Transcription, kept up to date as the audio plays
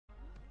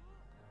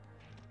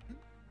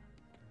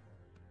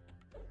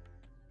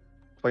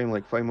Flame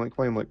lick, flame lick,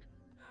 flame lick.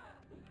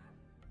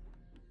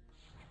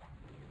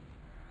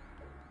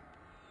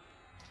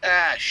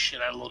 Ah,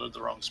 shit, I loaded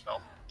the wrong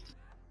spell.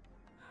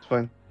 It's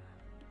fine.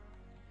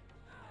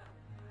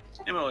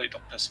 Emily,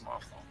 don't piss him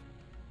off,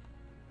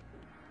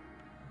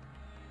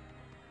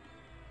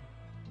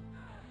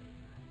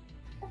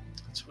 though.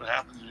 That's what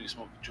happens when you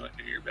smoke a joint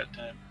near your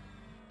bedtime.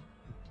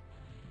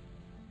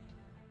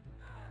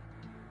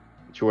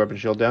 Is your weapon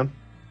shield down?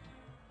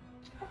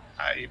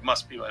 I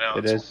must be by now.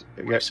 It It's is.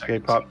 only 40 Okay,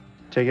 seconds. pop.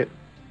 Take it.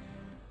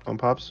 On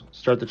pops.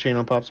 Start the chain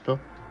on pops pill.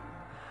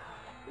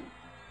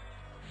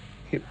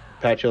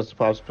 Patch heals to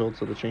pops pill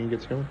so the chain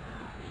gets going.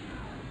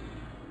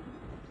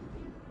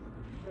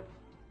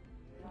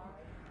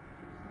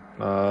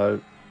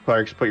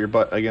 Clerics, put your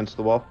butt against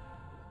the wall.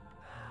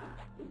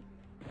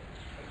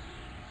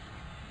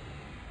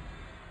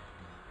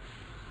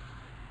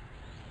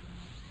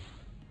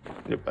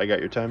 Yep, I got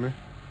your timer.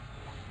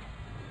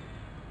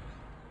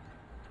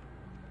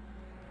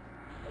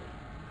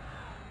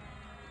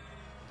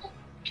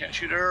 Can't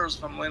shoot arrows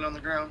if I'm laying on the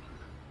ground.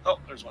 Oh,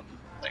 there's one.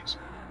 Thanks.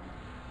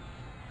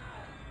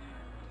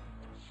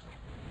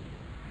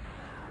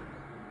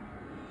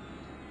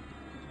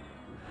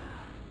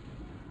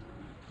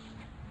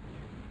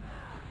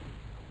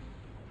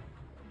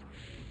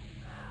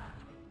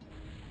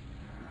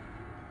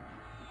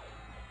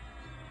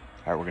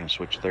 All right, we're gonna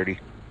switch 30.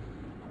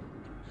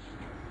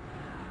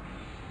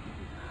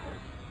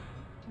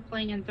 I'm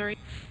playing in 3.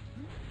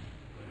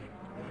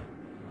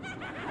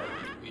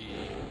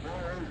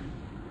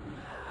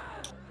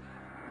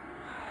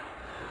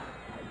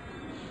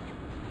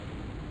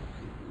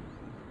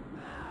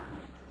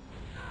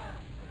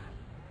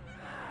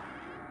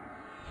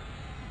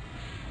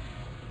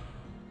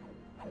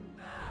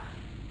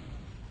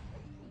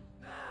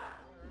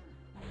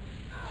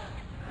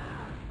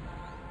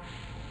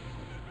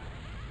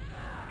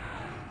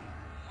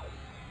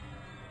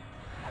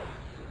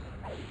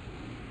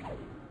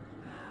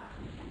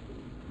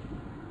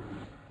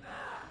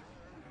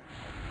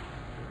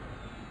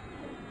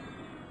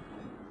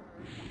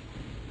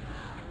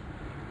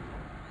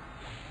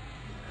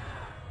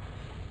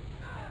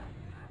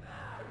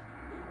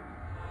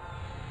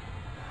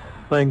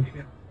 Playing.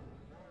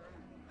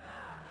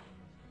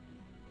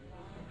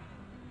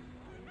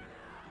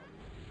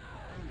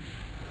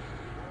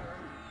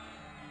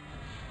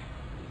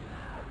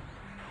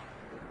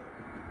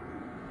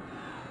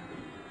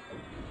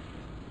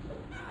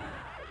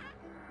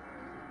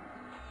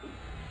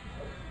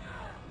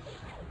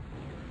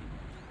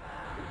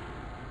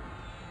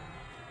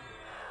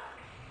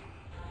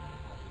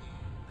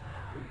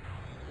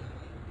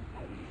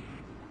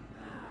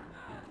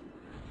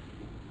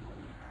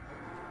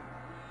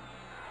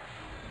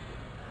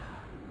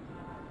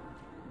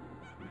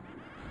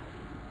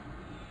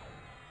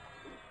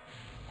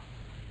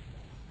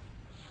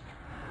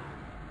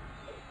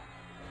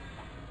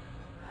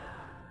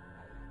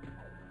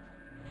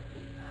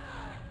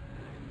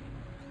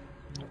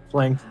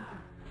 Flank.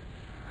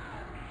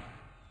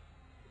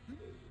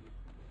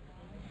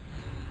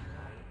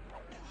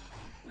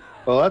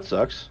 Well, that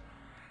sucks.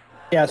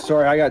 Yeah,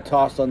 sorry, I got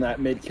tossed on that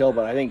mid kill,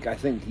 but I think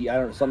he, I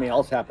don't know, something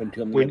else happened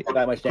to him. We He didn't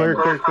that much clear,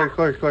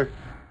 damage. clear.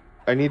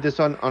 I need this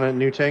on a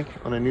new tank.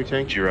 On a new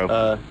tank.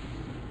 Jiro.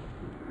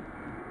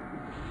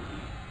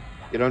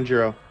 Get on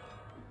Jiro.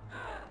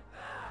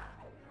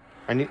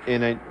 I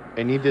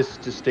need this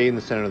to stay in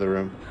the center of the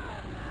room.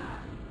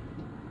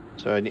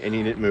 So I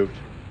need it moved.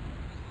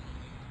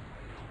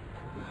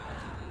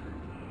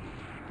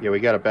 Yeah, we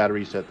got a bad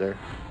reset there.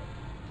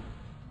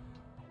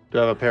 Do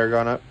I have a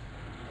Paragon up?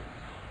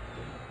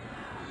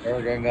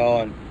 Paragon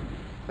going.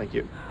 Thank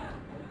you.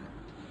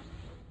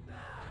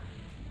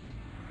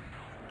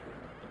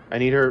 I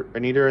need her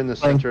in the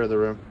center of the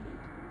room.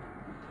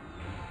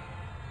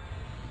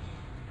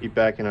 Keep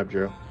backing up,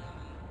 Drew.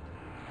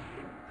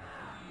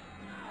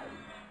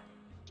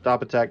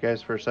 Stop attack,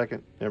 guys, for a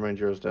second. Never mind,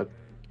 Drew's dead.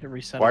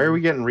 Why are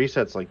we getting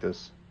resets like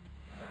this?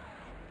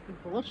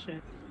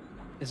 Bullshit.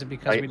 Is it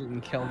because we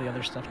didn't kill the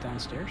other stuff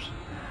downstairs?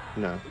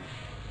 No.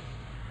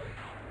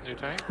 New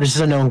tank? This is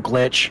a known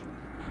glitch.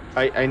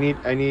 I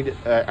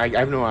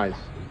have no eyes.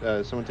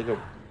 Someone take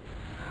over.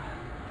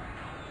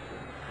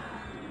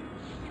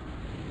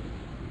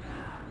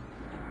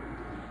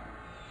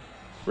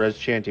 Res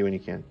Chanty when you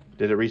can.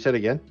 Did it reset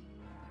again?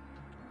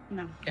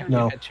 No. Yeah,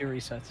 No. we had 2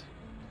 resets.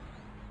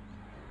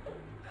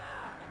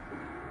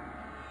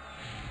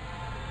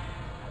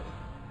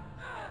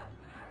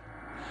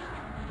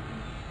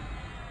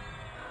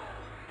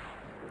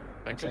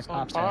 I think Looks it's like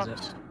on Pops has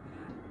Pops. it.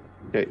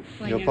 Okay,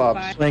 Swing no in pops.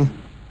 5. Swing.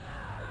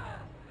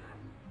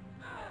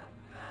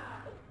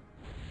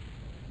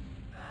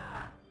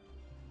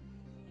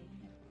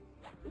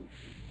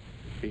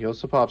 He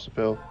heals the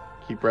Popsicle.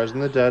 Keep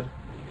resing the dead.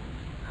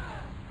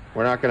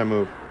 We're not gonna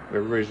move.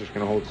 Everybody's just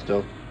gonna hold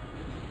still.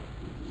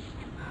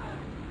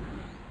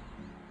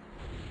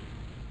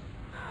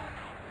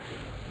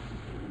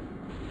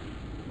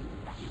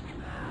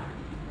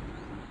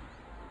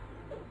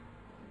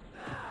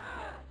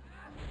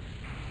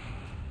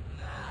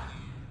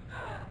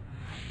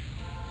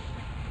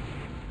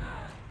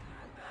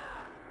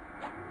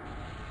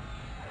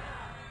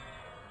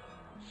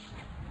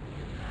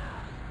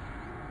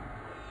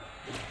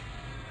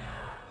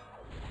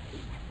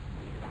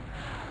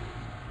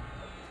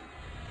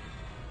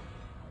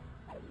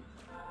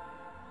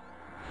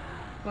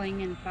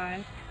 Fling in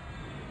 5.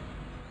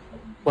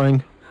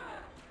 Fling.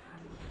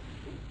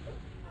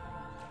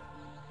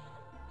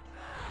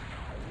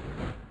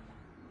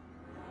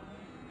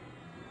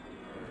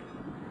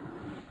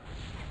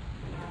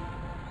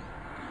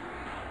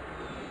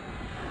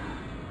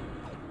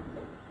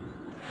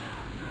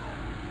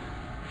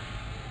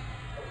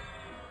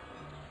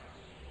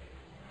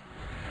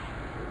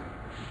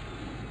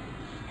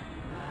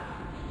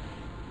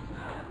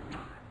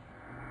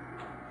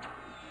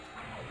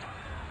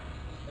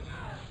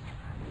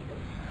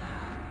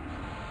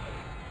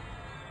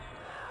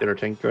 Did our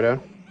tank go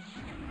down?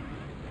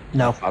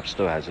 No. Pop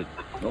still has it.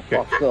 Nope,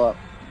 Pop's still up.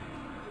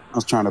 I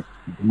was trying to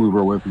move her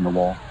away from the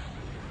wall.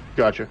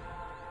 Gotcha.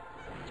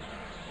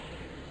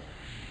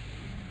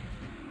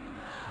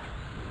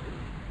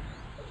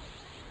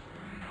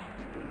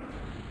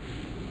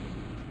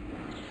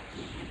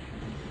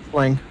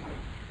 Fling.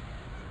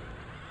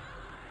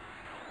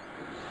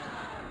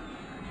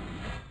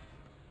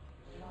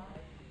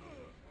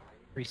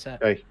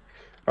 Reset. Okay.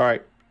 All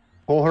right.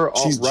 Pull her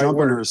off She's right jumping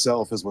where...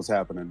 herself is what's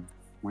happening.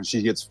 When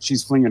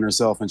she's flinging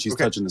herself and she's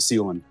Okay. touching the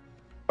ceiling.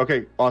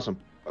 Okay, awesome.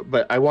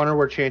 But I want her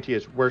where Chanty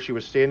is, where she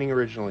was standing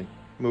originally.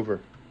 Move her.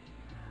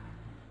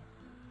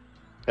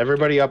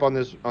 Everybody up on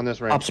this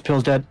ramp. Ops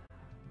Pill's dead.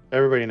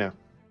 Everybody now.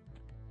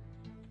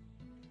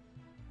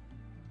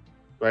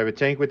 I have a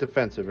tank with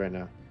defensive right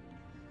now.